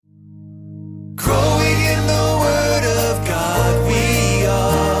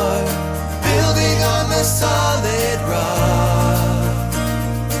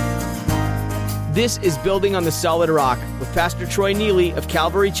This is Building on the Solid Rock with Pastor Troy Neely of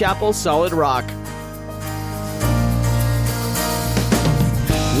Calvary Chapel, Solid Rock.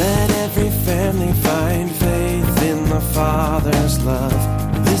 Let every family find faith in the Father's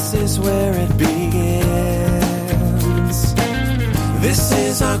love. This is where it begins. This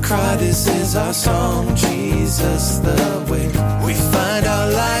is our cry, this is our song. Jesus the way. We find our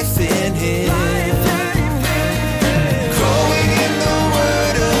life in Him. Growing in the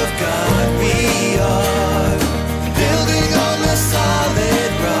Word of God, we are building on the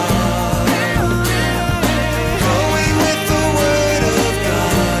solid rock. Growing with the Word of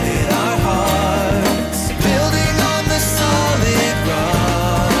God in our hearts, building on the solid rock.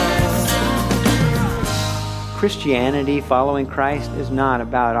 Christianity, following Christ, is not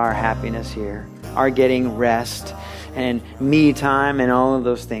about our happiness here, our getting rest and me time and all of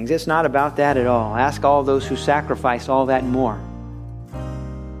those things. It's not about that at all. Ask all those who sacrifice all that and more.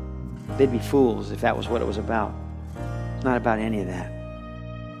 They'd be fools if that was what it was about. It's not about any of that.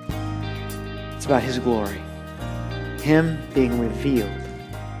 It's about His glory. Him being revealed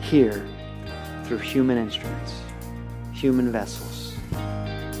here through human instruments, human vessels.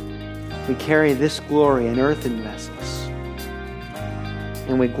 We carry this glory in earthen vessels,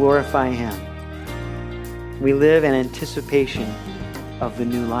 and we glorify Him. We live in anticipation of the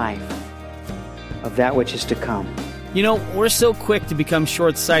new life, of that which is to come. You know, we're so quick to become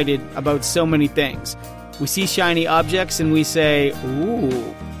short-sighted about so many things. We see shiny objects and we say,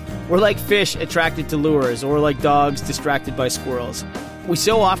 ooh. We're like fish attracted to lures, or like dogs distracted by squirrels. We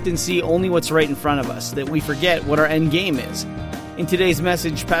so often see only what's right in front of us that we forget what our end game is. In today's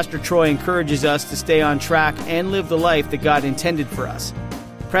message, Pastor Troy encourages us to stay on track and live the life that God intended for us,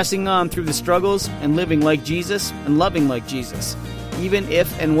 pressing on through the struggles and living like Jesus and loving like Jesus, even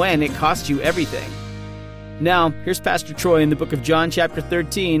if and when it costs you everything. Now, here's Pastor Troy in the book of John chapter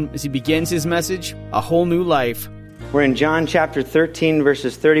 13 as he begins his message, A Whole New Life. We're in John chapter 13,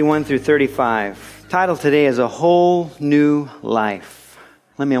 verses 31 through 35. Title today is A Whole New Life.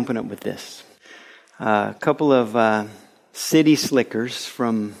 Let me open up with this. A couple of city slickers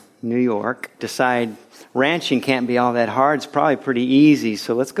from New York decide ranching can't be all that hard. It's probably pretty easy.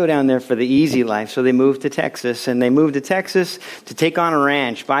 So let's go down there for the easy life. So they moved to Texas, and they moved to Texas to take on a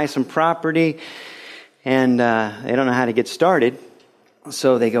ranch, buy some property, and they don't know how to get started.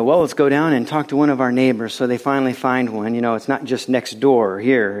 So they go, well, let's go down and talk to one of our neighbors. So they finally find one. You know, it's not just next door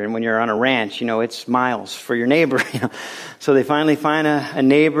here. And when you're on a ranch, you know, it's miles for your neighbor. You know. So they finally find a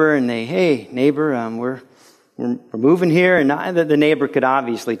neighbor, and they, hey, neighbor, we're moving here, and the neighbor could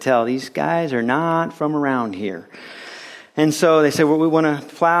obviously tell these guys are not from around here. And so they said, well, we want to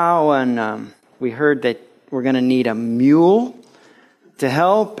plow, and we heard that we're going to need a mule to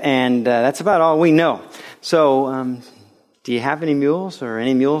help, and that's about all we know. So do you have any mules or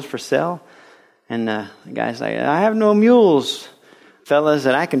any mules for sale? And the guy's like, I have no mules, fellas,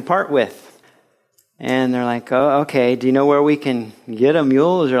 that I can part with. And they're like, oh, okay, do you know where we can get a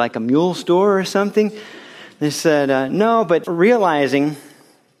mule? Is there like a mule store or something? They said, no, but realizing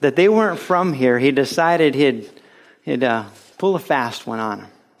that they weren't from here, he decided he'd pull a fast one on them.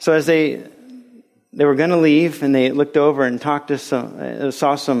 So as they were going to leave, and they looked over and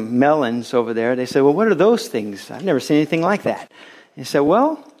saw some melons over there, they said, well, what are those things? I've never seen anything like that. He said,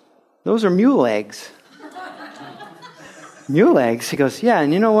 well, those are mule eggs. Mule eggs? He goes, yeah,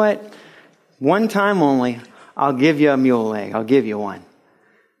 and you know what? One time only, I'll give you a mule egg. I'll give you one.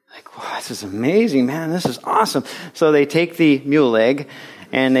 Like, wow, this is amazing, man. This is awesome. So they take the mule egg,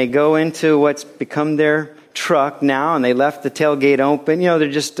 and they go into what's become their truck now, and they left the tailgate open. You know,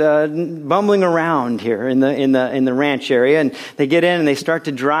 they're just bumbling around here in the ranch area, and they get in and they start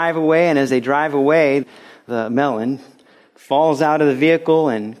to drive away. And as they drive away, the melon falls out of the vehicle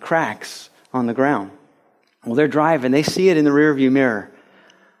and cracks on the ground. Well, they're driving. They see it in the rearview mirror.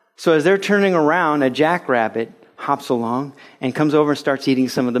 So as they're turning around, a jackrabbit hops along and comes over and starts eating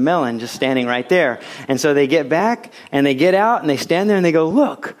some of the melon just standing right there. And so they get back and they get out and they stand there and they go,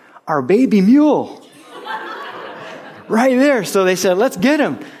 look, our baby mule. Right there. So they said, let's get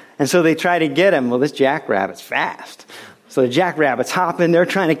him. And so they try to get him. Well, this jackrabbit's fast. So the jackrabbit's hopping. They're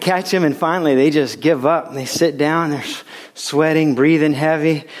trying to catch him. And finally they just give up. And they sit down. They're sweating, breathing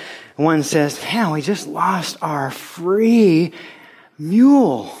heavy. One says, man, we just lost our free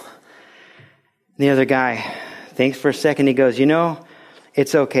mule. And the other guy thinks for a second. He goes, you know,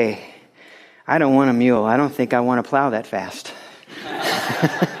 it's okay. I don't want a mule. I don't think I want to plow that fast.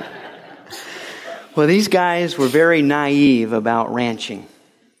 Well, these guys were very naive about ranching.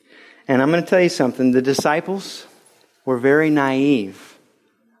 And I'm going to tell you something. The disciples were very naive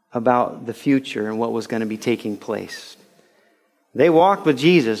about the future and what was going to be taking place. They walked with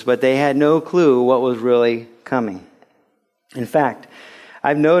Jesus, but they had no clue what was really coming. In fact,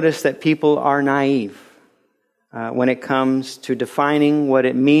 I've noticed that people are naive when it comes to defining what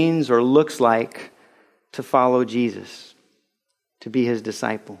it means or looks like to follow Jesus, to be his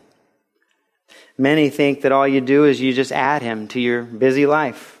disciple. Many think that all you do is you just add him to your busy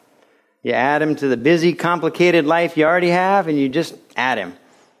life. You add him to the busy, complicated life you already have, and you just add him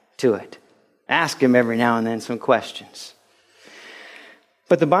to it. Ask him every now and then some questions.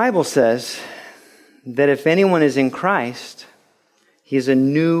 But the Bible says that if anyone is in Christ, he is a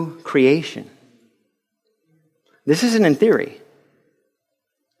new creation. This isn't in theory.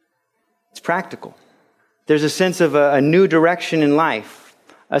 It's practical. There's a sense of a new direction in life,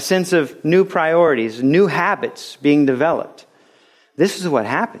 a sense of new priorities, new habits being developed. This is what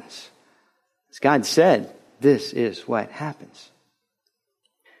happens. As God said, this is what happens.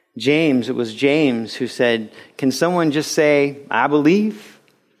 It was James who said, can someone just say, I believe,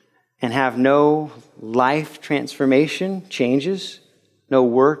 and have no life transformation, changes, no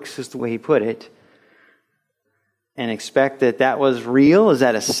works is the way he put it, and expect that that was real? Is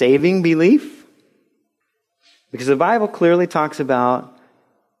that a saving belief? Because the Bible clearly talks about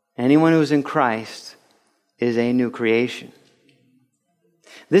anyone who's in Christ is a new creation.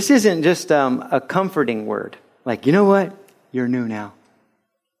 This isn't just a comforting word. Like, you know what? You're new now.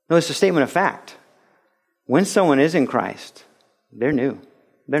 No, it's a statement of fact. When someone is in Christ, they're new.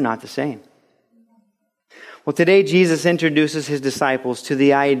 They're not the same. Well, today Jesus introduces his disciples to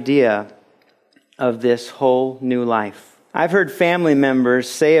the idea of this whole new life. I've heard family members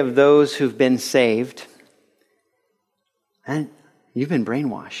say of those who've been saved, and you've been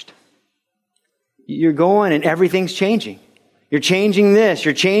brainwashed. You're going and everything's changing. You're changing this,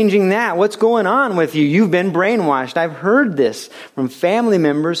 you're changing that. What's going on with you? You've been brainwashed. I've heard this from family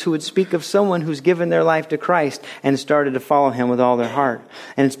members who would speak of someone who's given their life to Christ and started to follow him with all their heart.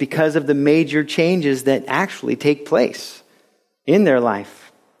 And it's because of the major changes that actually take place in their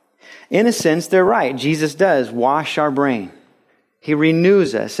life. In a sense, they're right. Jesus does wash our brain. He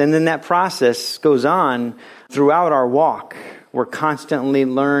renews us. And then that process goes on throughout our walk. We're constantly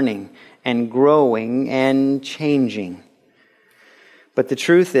learning and growing and changing. But the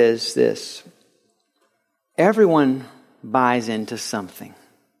truth is this: everyone buys into something.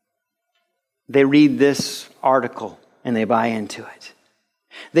 They read this article and they buy into it.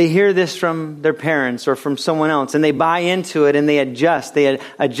 They hear this from their parents or from someone else and they buy into it and they adjust. They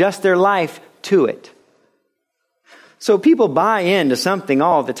adjust their life to it. So people buy into something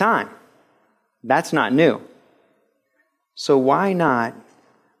all the time. That's not new. So why not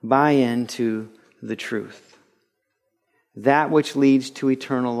buy into the truth? That which leads to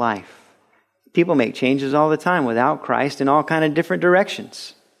eternal life. People make changes all the time without Christ in all kind of different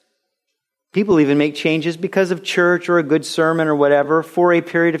directions. People even make changes because of church or a good sermon or whatever for a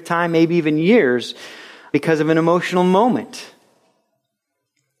period of time, maybe even years, because of an emotional moment.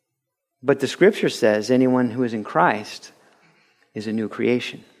 But the Scripture says anyone who is in Christ is a new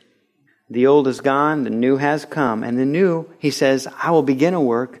creation. The old is gone, the new has come. And the new, he says, I will begin a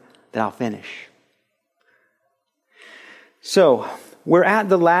work that I'll finish. So, we're at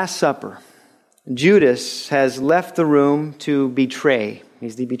the Last Supper. Judas has left the room to betray.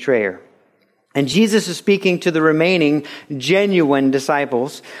 He's the betrayer. And Jesus is speaking to the remaining genuine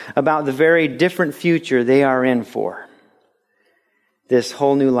disciples about the very different future they are in for. This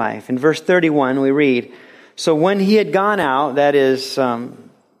whole new life. In verse 31 we read, so when he had gone out, that is,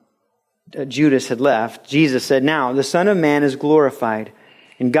 Judas had left, Jesus said, now the Son of Man is glorified,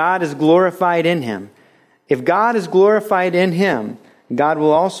 and God is glorified in him. If God is glorified in him, God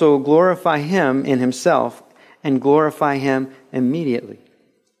will also glorify him in himself and glorify him immediately.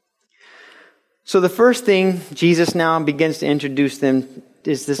 So the first thing Jesus now begins to introduce them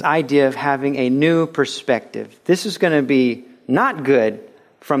is this idea of having a new perspective. This is going to be not good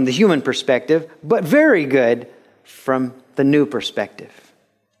from the human perspective, but very good from the new perspective,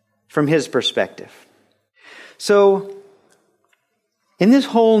 from his perspective. So in this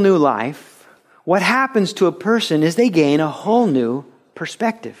whole new life, what happens to a person is they gain a whole new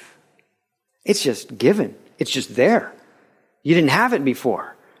perspective. It's just given. It's just there. You didn't have it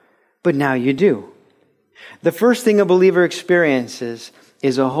before, but now you do. The first thing a believer experiences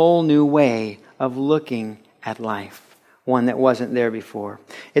is a whole new way of looking at life, one that wasn't there before.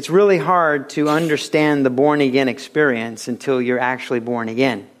 It's really hard to understand the born-again experience until you're actually born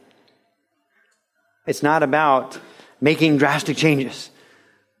again. It's not about making drastic changes.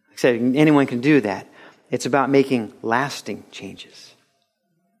 Like I said, anyone can do that. It's about making lasting changes.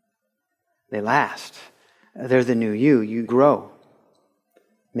 They last. They're the new you. You grow.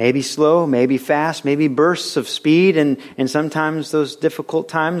 Maybe slow, maybe fast, maybe bursts of speed, and sometimes those difficult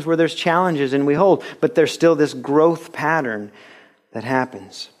times where there's challenges and we hold. But there's still this growth pattern that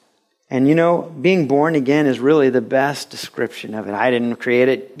happens. And you know, being born again is really the best description of it. I didn't create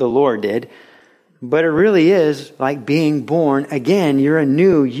it, the Lord did. But it really is like being born again. You're a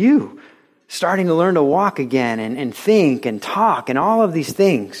new you, starting to learn to walk again and think and talk and all of these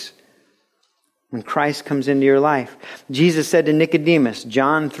things. When Christ comes into your life. Jesus said to Nicodemus,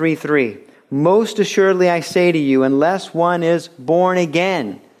 John 3:3, most assuredly I say to you, unless one is born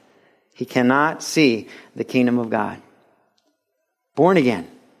again, he cannot see the kingdom of God. Born again.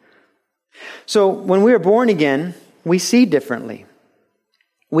 So when we are born again, we see differently.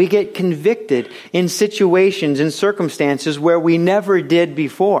 We get convicted in situations and circumstances where we never did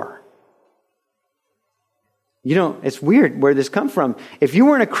before. You know, it's weird where this comes from. If you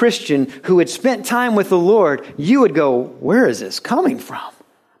weren't a Christian who had spent time with the Lord, you would go, where is this coming from?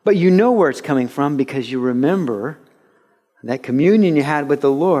 But you know where it's coming from because you remember that communion you had with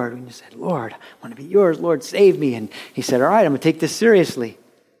the Lord. When you said, Lord, I want to be yours. Lord, save me. And he said, all right, I'm going to take this seriously.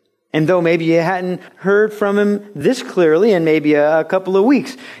 And though maybe you hadn't heard from him this clearly in maybe a couple of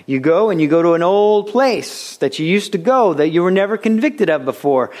weeks, you go to an old place that you used to go that you were never convicted of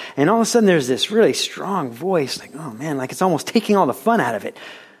before. And all of a sudden there's this really strong voice, like, oh man, like it's almost taking all the fun out of it.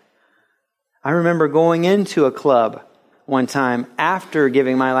 I remember going into a club one time after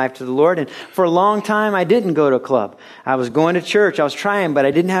giving my life to the Lord. And for a long time, I didn't go to a club. I was going to church. I was trying, but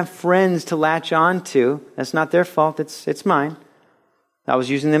I didn't have friends to latch on to. That's not their fault. It's mine. I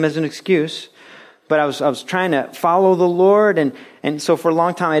was using them as an excuse, but I was trying to follow the Lord, and so for a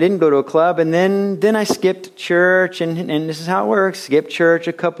long time I didn't go to a club, and then I skipped church, and this is how it works, skip church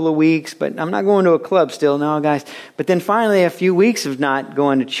a couple of weeks, but I'm not going to a club still, no guys. But then finally a few weeks of not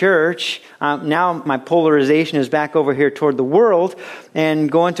going to church, now my polarization is back over here toward the world,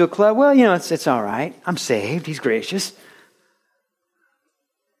 and going to a club, well, you know, it's all right, I'm saved, He's gracious.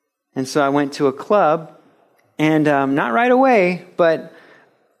 And so I went to a club, and not right away, but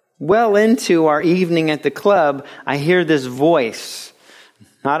well into our evening at the club, I hear this voice,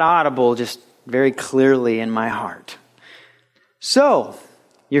 not audible, just very clearly in my heart. So,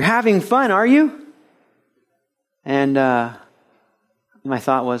 you're having fun, are you? And my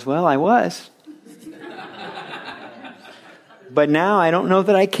thought was, well, I was. But now I don't know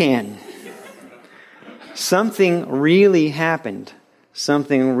that I can. Something really happened.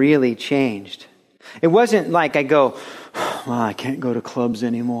 Something really changed. It wasn't like I go, well, I can't go to clubs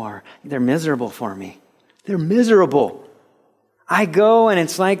anymore. They're miserable for me. They're miserable. I go and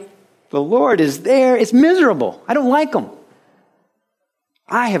it's like the Lord is there. It's miserable. I don't like them.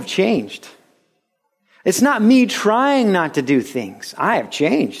 I have changed. It's not me trying not to do things. I have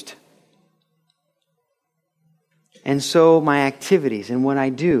changed. And so my activities and what I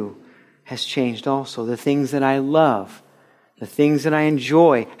do has changed also. The things that I love, the things that I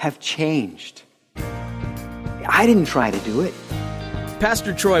enjoy have changed. I didn't try to do it.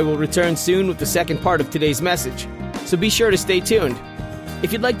 Pastor Troy will return soon with the second part of today's message, so be sure to stay tuned.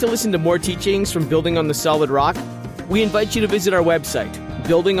 If you'd like to listen to more teachings from Building on the Solid Rock, we invite you to visit our website,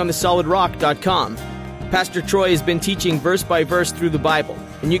 buildingonthesolidrock.com. Pastor Troy has been teaching verse by verse through the Bible,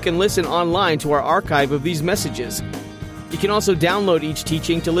 and you can listen online to our archive of these messages. You can also download each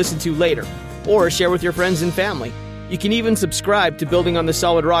teaching to listen to later, or share with your friends and family. You can even subscribe to Building on the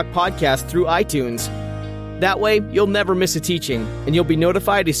Solid Rock podcast through iTunes. That way, you'll never miss a teaching, and you'll be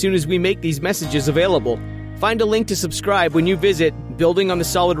notified as soon as we make these messages available. Find a link to subscribe when you visit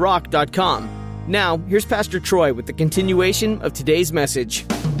buildingonthesolidrock.com. Now, here's Pastor Troy with the continuation of today's message.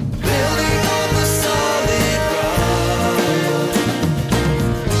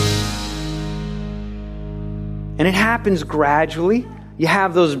 And it happens gradually. You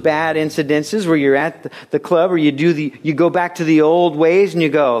have those bad incidences where you're at the club, or you go back to the old ways and you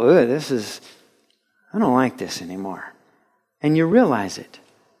go, I don't like this anymore. And you realize it.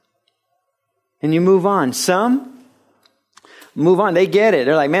 And you move on. Some move on. They get it.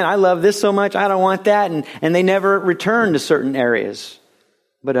 They're like, man, I love this so much. I don't want that. And they never return to certain areas.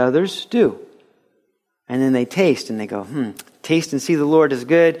 But others do. And then they taste and they go, taste and see the Lord is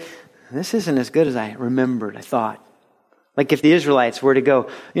good. This isn't as good as I remembered, I thought. Like if the Israelites were to go,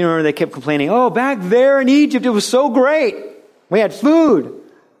 they kept complaining, oh, back there in Egypt, it was so great. We had food.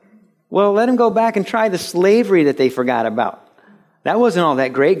 Well, let them go back and try the slavery that they forgot about. That wasn't all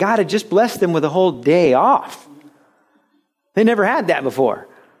that great. God had just blessed them with a whole day off. They never had that before.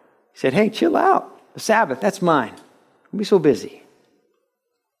 He said, hey, chill out. The Sabbath, that's mine. Don't be so busy.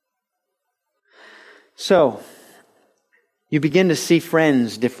 So, you begin to see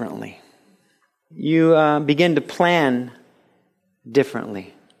friends differently. You begin to plan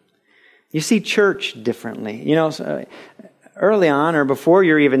differently. You see church differently. So early on or before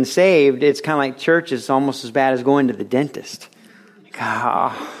you're even saved, it's kind of like church is almost as bad as going to the dentist.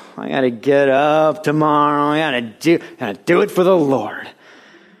 I got to get up tomorrow. I got to do it for the Lord.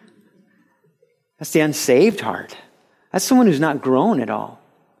 That's the unsaved heart. That's someone who's not grown at all.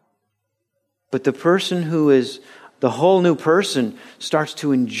 But the person who is the whole new person starts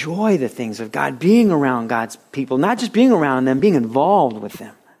to enjoy the things of God, being around God's people, not just being around them, being involved with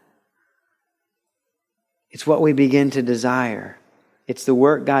them. It's what we begin to desire. It's the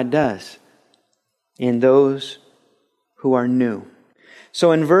work God does in those who are new.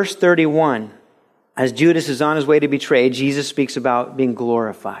 So in verse 31, as Judas is on his way to betray, Jesus speaks about being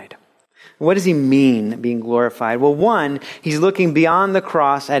glorified. What does he mean, being glorified? Well, one, he's looking beyond the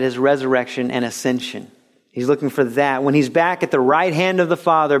cross at his resurrection and ascension. He's looking for that. When he's back at the right hand of the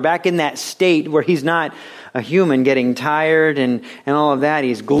Father, back in that state where he's not a human getting tired and all of that,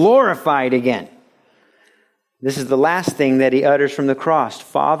 he's glorified again. This is the last thing that he utters from the cross.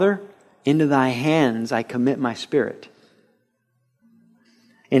 Father, into thy hands I commit my spirit.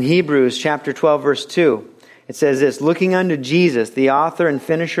 In Hebrews chapter 12, verse 2, it says this, looking unto Jesus, the author and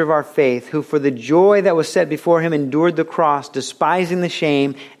finisher of our faith, who for the joy that was set before him endured the cross, despising the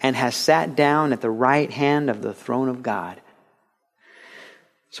shame, and has sat down at the right hand of the throne of God.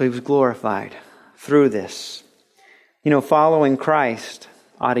 So he was glorified through this. Following Christ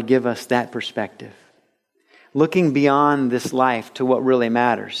ought to give us that perspective. Looking beyond this life to what really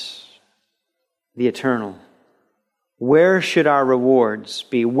matters, the eternal. Where should our rewards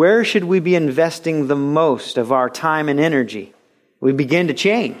be? Where should we be investing the most of our time and energy? We begin to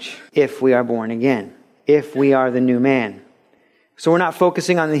change if we are born again, if we are the new man. So we're not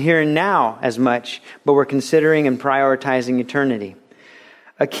focusing on the here and now as much, but we're considering and prioritizing eternity.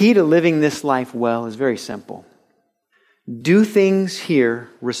 A key to living this life well is very simple. Do things here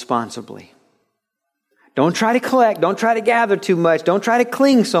responsibly. Don't try to collect. Don't try to gather too much. Don't try to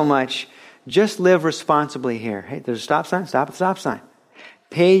cling so much. Just live responsibly here. Hey, there's a stop sign. Stop at the stop sign.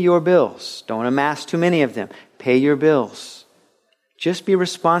 Pay your bills. Don't amass too many of them. Pay your bills. Just be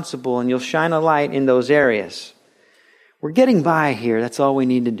responsible and you'll shine a light in those areas. We're getting by here. That's all we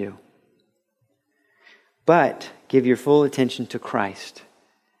need to do. But give your full attention to Christ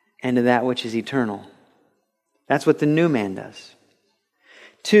and to that which is eternal. That's what the new man does.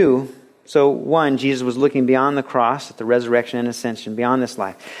 2, so 1, Jesus was looking beyond the cross at the resurrection and ascension, beyond this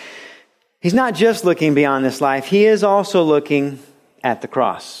life. He's not just looking beyond this life. He is also looking at the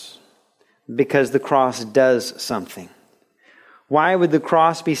cross because the cross does something. Why would the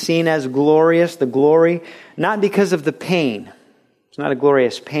cross be seen as glorious, the glory? Not because of the pain. It's not a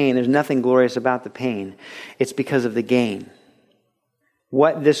glorious pain. There's nothing glorious about the pain. It's because of the gain.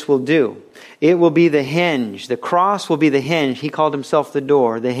 What this will do. It will be the hinge. The cross will be the hinge. He called himself the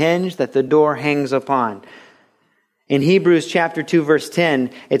door. The hinge that the door hangs upon. In Hebrews chapter 2, verse 10,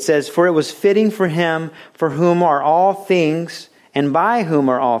 it says, for it was fitting for him for whom are all things and by whom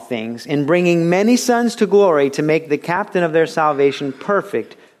are all things, in bringing many sons to glory, to make the captain of their salvation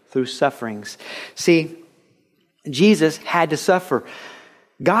perfect through sufferings. See, Jesus had to suffer.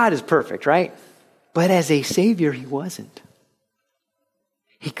 God is perfect, right? But as a Savior, He wasn't.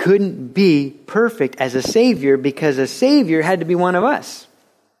 He couldn't be perfect as a Savior because a Savior had to be one of us.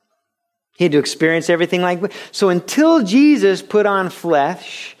 He had to experience everything like... So until Jesus put on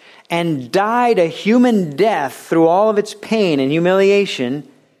flesh and died a human death through all of its pain and humiliation,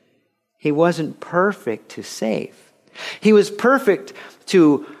 He wasn't perfect to save. He was perfect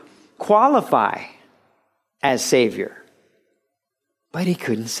to qualify as Savior. But He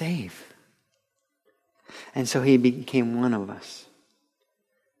couldn't save. And so He became one of us.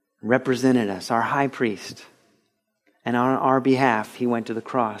 Represented us, our high priest. And on our behalf, He went to the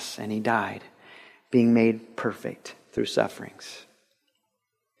cross and He died, being made perfect through sufferings.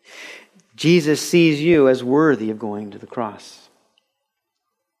 Jesus sees you as worthy of going to the cross.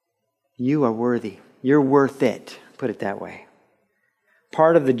 You are worthy. You're worth it, put it that way.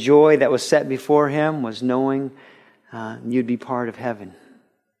 Part of the joy that was set before Him was knowing you'd be part of heaven.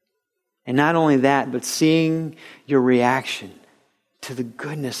 And not only that, but seeing your reaction to the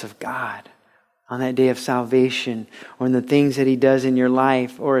goodness of God on that day of salvation, or in the things that He does in your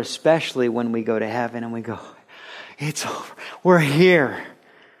life, or especially when we go to heaven and we go, it's over, we're here.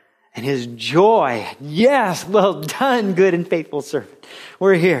 And His joy, yes, well done, good and faithful servant.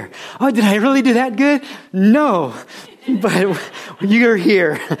 We're here. Oh, did I really do that good? No, but you're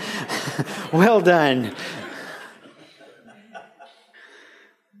here. Well done.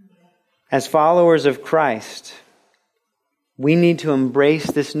 As followers of Christ, we need to embrace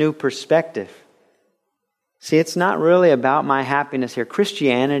this new perspective. See, it's not really about my happiness here.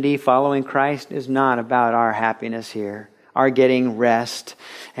 Christianity, following Christ, is not about our happiness here, our getting rest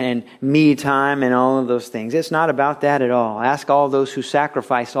and me time and all of those things. It's not about that at all. Ask all those who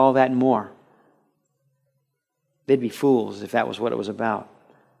sacrifice all that and more. They'd be fools if that was what it was about.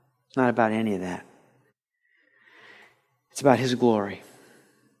 It's not about any of that. It's about His glory.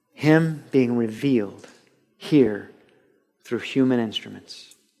 Him being revealed here through human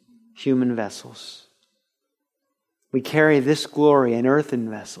instruments, human vessels. We carry this glory in earthen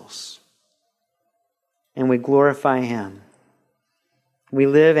vessels, and we glorify Him. We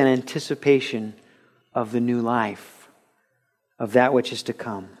live in anticipation of the new life, of that which is to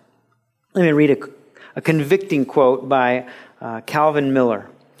come. Let me read a convicting quote by Calvin Miller.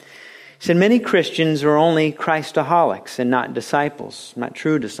 He said, "Many Christians are only Christaholics and not disciples, not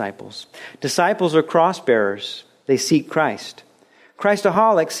true disciples. Disciples are cross-bearers. They seek Christ.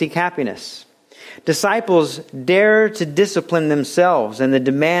 Christaholics seek happiness. Disciples dare to discipline themselves, and the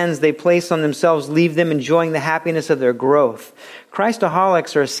demands they place on themselves leave them enjoying the happiness of their growth.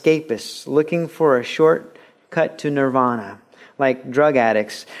 Christaholics are escapists, looking for a shortcut to nirvana. Like drug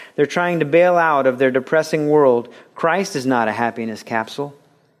addicts, they're trying to bail out of their depressing world. Christ is not a happiness capsule.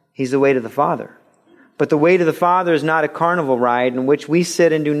 He's the way to the Father. But the way to the Father is not a carnival ride in which we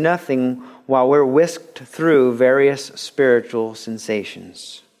sit and do nothing while we're whisked through various spiritual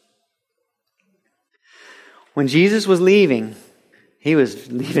sensations." When Jesus was leaving, He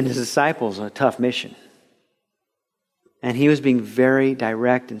was leaving His disciples a tough mission. And He was being very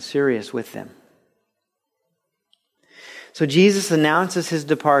direct and serious with them. So Jesus announces His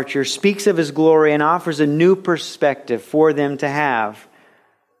departure, speaks of His glory, and offers a new perspective for them to have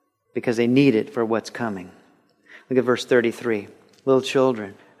because they need it for what's coming. Look at verse 33. "Little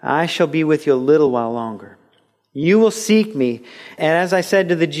children, I shall be with you a little while longer. You will seek me, and as I said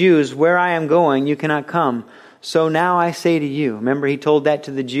to the Jews, where I am going, you cannot come. So now I say to you," remember He told that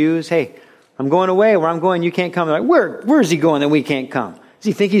to the Jews, "Hey, I'm going away. Where I'm going, you can't come." They're like, where is He going that we can't come? Does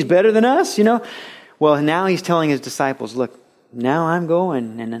He think He's better than us? Well, now He's telling His disciples, look, now I'm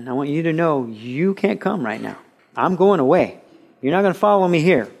going, and I want you to know you can't come right now. I'm going away. You're not going to follow me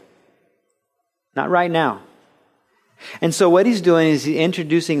here. Not right now. And so what He's doing is He's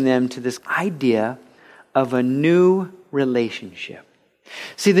introducing them to this idea of a new relationship.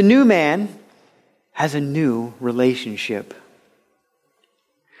 See, the new man has a new relationship.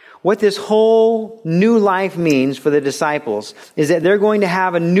 What this whole new life means for the disciples is that they're going to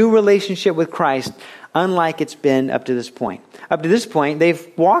have a new relationship with Christ, unlike it's been up to this point. Up to this point, they've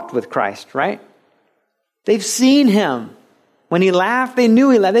walked with Christ, right? They've seen Him. When He laughed, they knew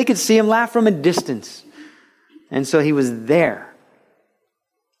He laughed. They could see Him laugh from a distance. And so He was there.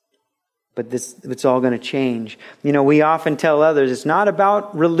 But it's all going to change. We often tell others it's not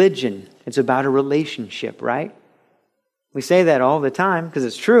about religion. It's about a relationship, right? We say that all the time because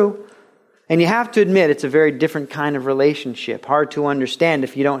it's true. And you have to admit it's a very different kind of relationship. Hard to understand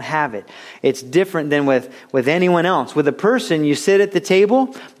if you don't have it. It's different than with anyone else. With a person, you sit at the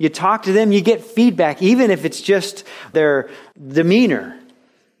table, you talk to them, you get feedback, even if it's just their demeanor,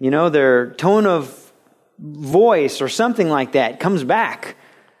 their tone of voice or something like that comes back.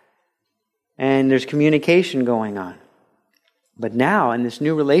 And there's communication going on. But now, in this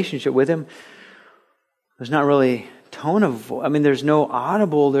new relationship with Him, there's not really tone of voice. There's no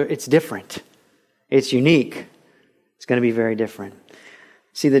audible. It's different. It's unique. It's going to be very different.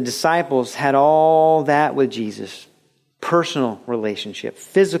 See, the disciples had all that with Jesus. Personal relationship,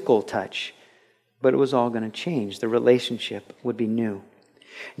 physical touch. But it was all going to change. The relationship would be new.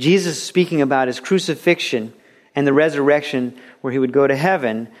 Jesus is speaking about His crucifixion and the resurrection where He would go to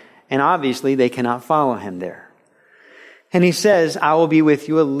heaven. And obviously, they cannot follow Him there. And He says, I will be with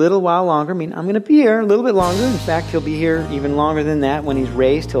you a little while longer. I'm going to be here a little bit longer. In fact, He'll be here even longer than that. When He's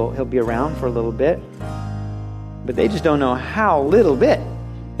raised, He'll be around for a little bit. But they just don't know how little bit.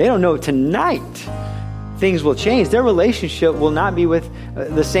 They don't know tonight things will change. Their relationship will not be with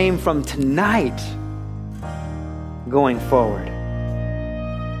the same from tonight going forward.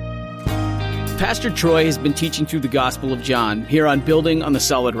 Pastor Troy has been teaching through the Gospel of John here on Building on the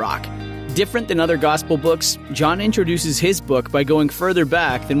Solid Rock. Different than other gospel books, John introduces his book by going further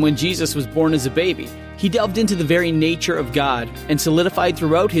back than when Jesus was born as a baby. He delved into the very nature of God and solidified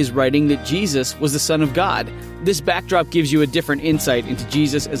throughout his writing that Jesus was the Son of God. This backdrop gives you a different insight into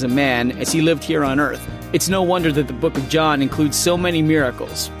Jesus as a man as He lived here on earth. It's no wonder that the book of John includes so many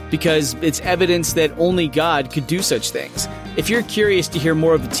miracles, because it's evidence that only God could do such things. If you're curious to hear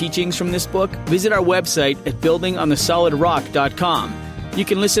more of the teachings from this book, visit our website at buildingonthesolidrock.com. You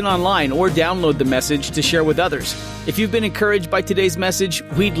can listen online or download the message to share with others. If you've been encouraged by today's message,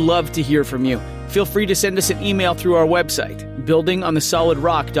 we'd love to hear from you. Feel free to send us an email through our website,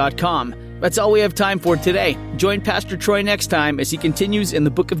 buildingonthesolidrock.com. That's all we have time for today. Join Pastor Troy next time as he continues in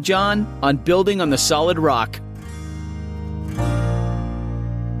the book of John on Building on the Solid Rock.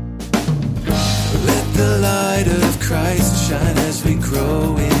 Let the light of Christ shine as we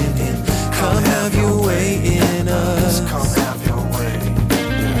grow in